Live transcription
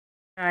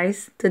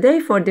Guys, today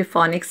for the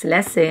phonics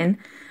lesson,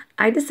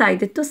 I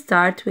decided to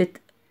start with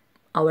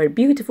our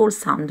beautiful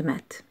sound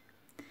mat.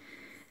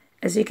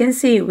 As you can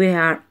see, we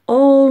are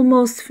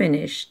almost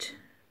finished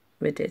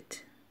with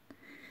it.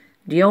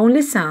 The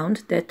only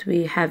sound that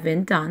we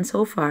haven't done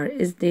so far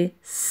is the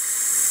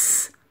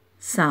S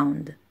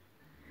sound.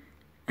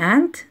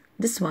 And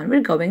this one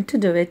we're going to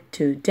do it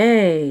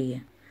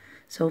today.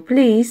 So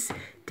please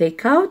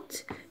take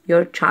out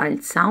your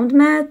child's sound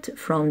mat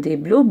from the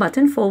blue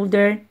button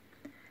folder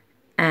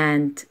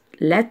and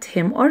let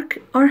him or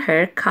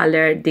her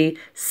color the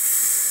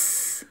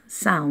S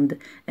sound,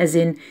 as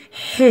in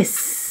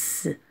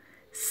hiss,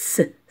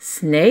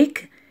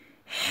 snake,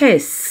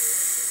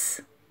 hiss.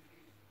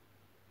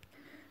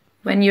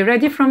 When you're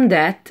ready from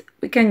that,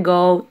 we can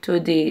go to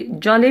the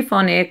Jolly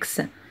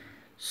Phonics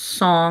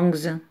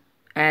songs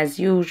as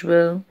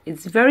usual.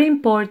 It's very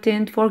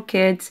important for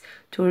kids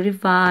to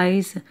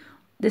revise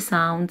the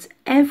sounds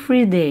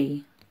every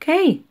day,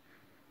 okay?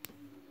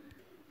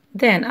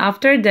 Then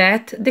after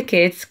that, the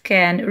kids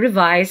can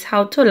revise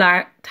how to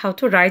write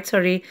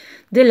the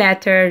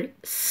letter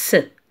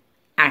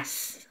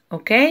S,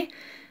 okay?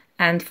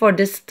 And for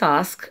this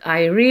task,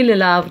 I really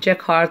love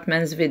Jack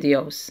Hartman's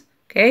videos,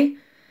 okay?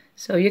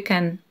 So you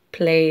can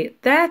play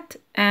that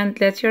and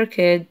let your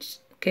kid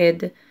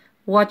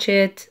watch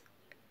it,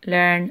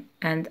 learn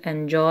and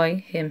enjoy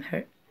him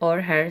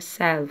or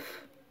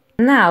herself.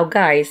 Now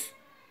guys,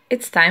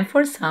 it's time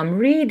for some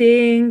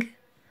reading.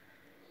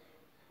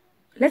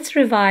 Let's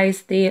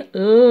revise the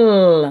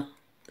L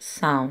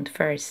sound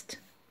first.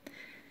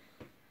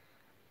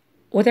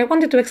 What I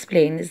wanted to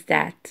explain is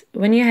that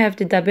when you have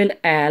the double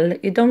L,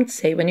 you don't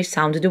say, when you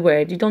sound the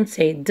word, you don't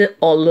say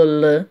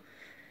d-ol-l.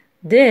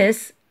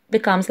 This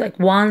becomes like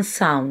one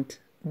sound.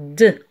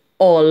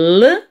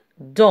 D-ol,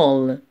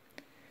 doll.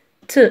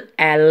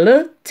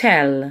 T-l,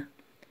 tell.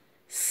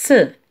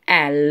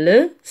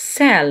 S-l,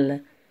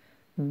 sell.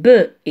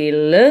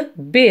 B-il,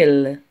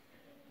 bill.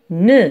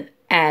 N-l,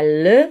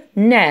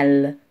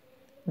 nell.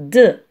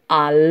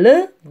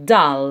 D-al,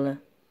 dull.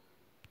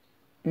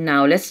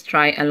 Now let's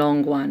try a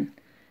long one.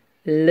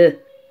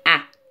 L-a-p-t-o-p.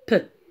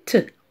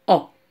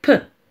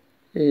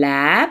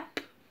 Lap,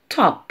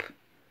 top.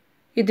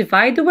 You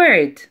divide the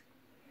word.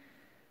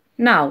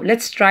 Now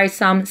let's try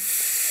some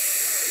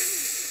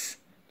s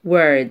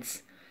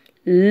words.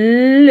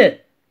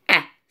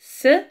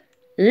 L-s,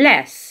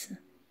 less.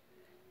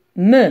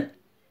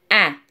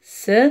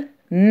 M-as,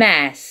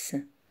 mass.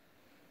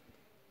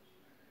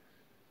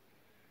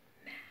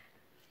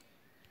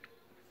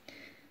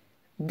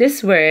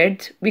 This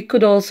word, we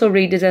could also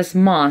read it as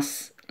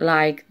mass,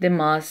 like the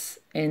mass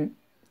in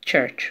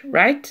church,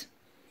 right?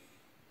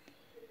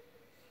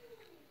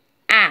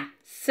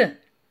 Ass,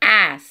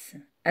 ass,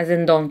 as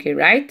in donkey,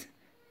 right?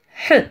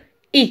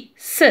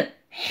 H-I-S,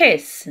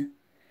 hiss.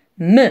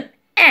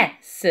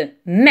 M-S,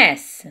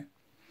 mess.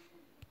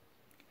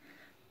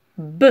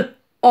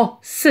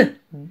 B-O-S,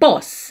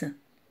 boss.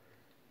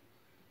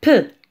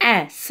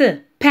 P-S,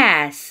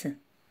 pass.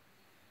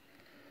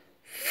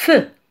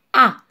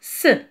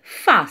 F-A-S,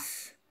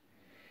 fuss.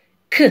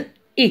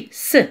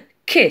 K-I-S,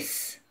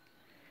 kiss.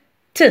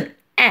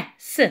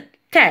 T-S,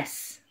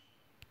 tess.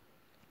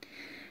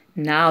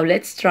 Now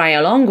let's try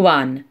a long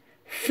one.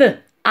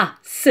 F-A-S-P-O-T.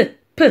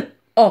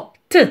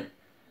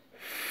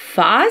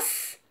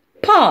 Fuss,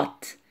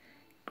 pot.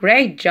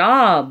 Great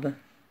job!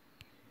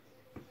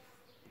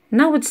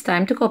 Now it's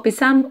time to copy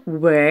some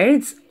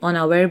words on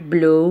our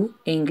blue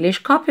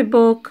English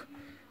copybook.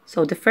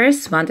 So the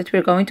first one that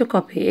we're going to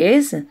copy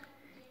is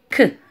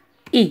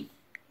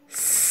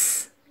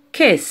K-I-S,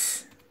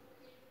 kiss.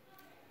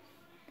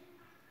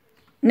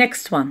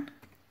 Next one.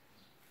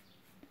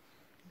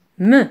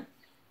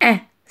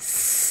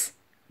 M-E-S,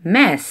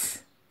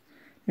 mess.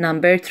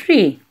 Number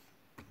 3.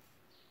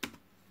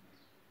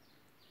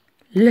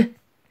 L-E-S,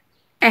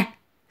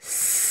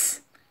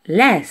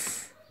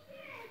 less.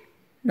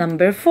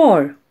 Number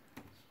 4.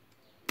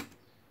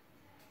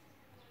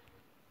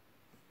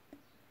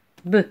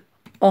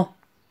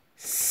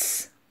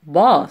 B-O-S,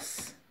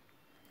 boss.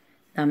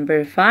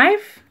 Number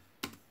 5.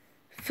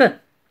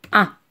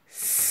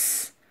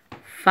 F-A-S,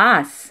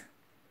 fuss.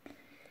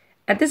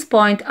 At this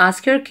point,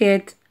 ask your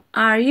kid,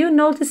 are you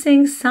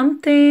noticing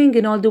something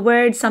in all the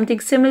words, something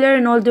similar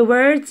in all the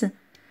words?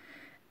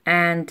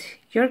 And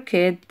your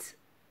kid,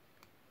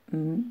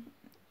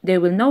 they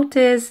will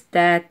notice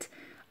that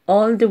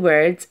all the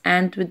words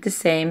end with the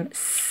same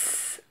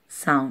S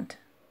sound.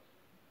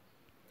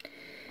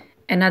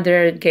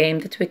 Another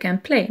game that we can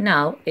play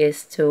now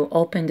is to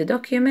open the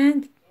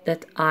document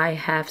that I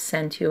have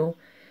sent you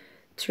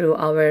through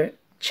our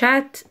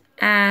chat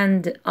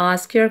and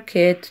ask your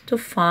kid to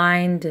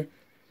find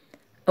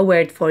a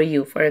word for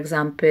you. For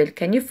example,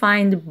 can you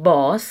find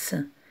boss?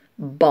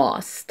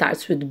 Boss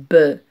starts with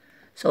B.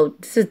 So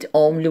this is the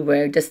only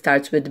word that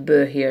starts with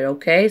B here,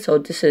 okay? So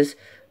this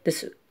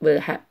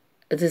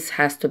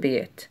has to be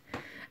it.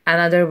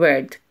 Another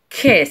word,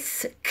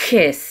 kiss,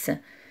 kiss.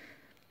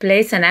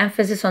 Place an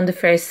emphasis on the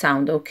first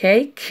sound,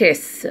 okay?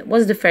 Kiss.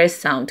 What's the first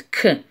sound?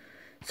 K.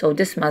 So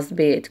this must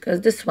be it,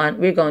 because this one,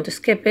 we're going to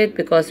skip it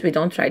because we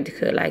don't write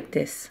the like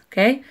this,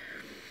 okay?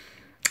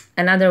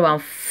 Another one,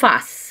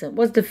 fuss.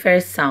 What's the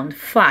first sound?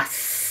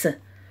 Fuss.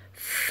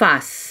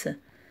 Fuss.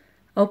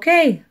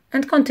 Okay,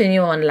 and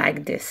continue on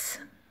like this.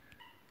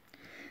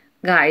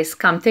 Guys,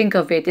 come think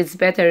of it, it's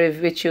better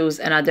if we choose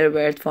another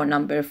word for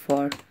number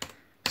 4.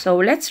 So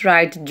let's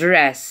write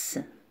dress.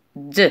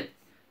 D,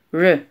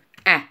 R,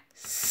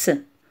 S.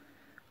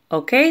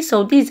 Okay,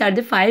 so these are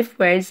the 5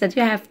 words that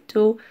you have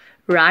to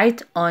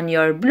write on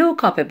your blue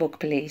copybook,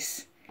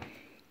 please.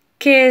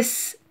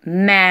 Kiss,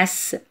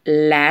 mess,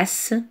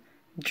 less,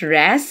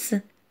 dress,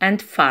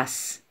 and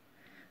fuss.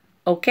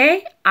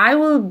 Okay, I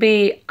will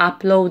be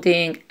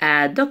uploading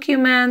a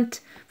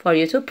document for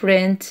you to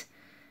print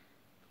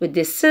with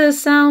this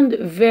sound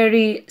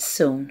very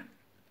soon.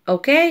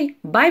 Okay,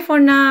 bye for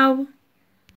now.